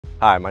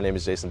Hi, my name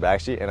is Jayson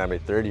Bakshi, and I'm a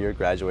third-year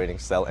graduating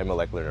cell and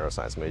molecular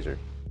neuroscience major.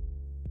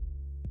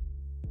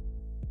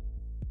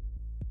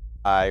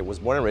 I was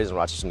born and raised in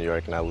Rochester, New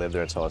York, and I lived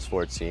there until I was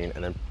 14.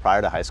 And then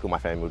prior to high school, my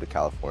family moved to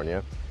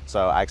California.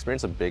 So I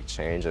experienced a big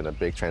change and a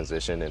big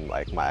transition in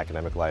my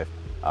academic life.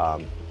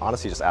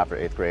 Honestly, just after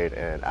 8th grade,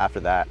 and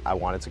after that, I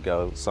wanted to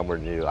go somewhere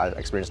new. I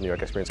experienced New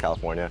York, I experienced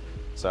California,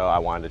 so I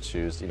wanted to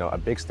choose,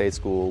 a big state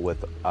school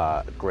with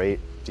great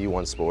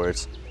D1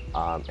 sports,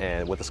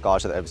 and with the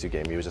scholarship that FSU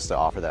gave me, it was just an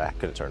offer that I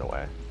couldn't turn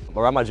away.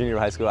 Around my junior year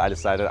of high school, I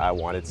decided I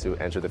wanted to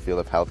enter the field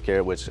of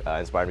healthcare, which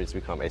inspired me to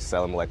become a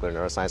cell and molecular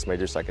neuroscience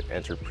major so I could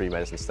enter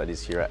pre-medicine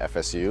studies here at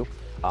FSU.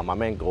 My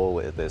main goal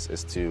with this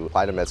is to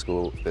apply to med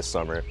school this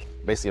summer,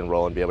 basically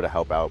enroll and be able to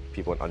help out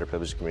people in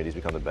underprivileged communities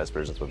become the best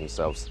versions of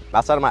themselves.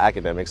 Outside of my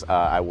academics,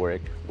 I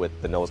work with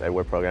the Knowles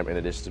Everywhere program in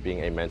addition to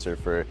being a mentor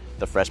for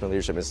the Freshman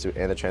Leadership Institute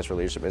and the Transfer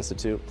Leadership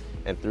Institute.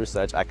 And through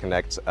such, I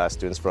connect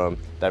students from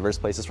diverse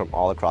places from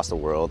all across the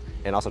world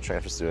and also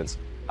transfer students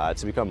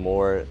to become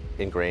more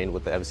ingrained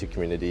with the FSU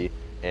community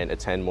and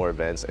attend more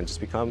events and just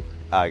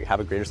have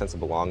a greater sense of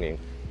belonging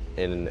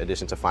in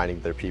addition to finding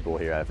their people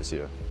here at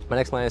FSU. My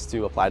next plan is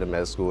to apply to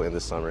med school in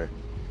this summer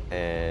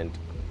and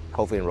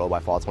hopefully enroll by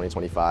fall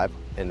 2025.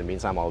 In the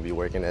meantime, I'll be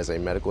working as a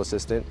medical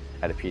assistant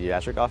at a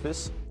pediatric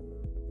office.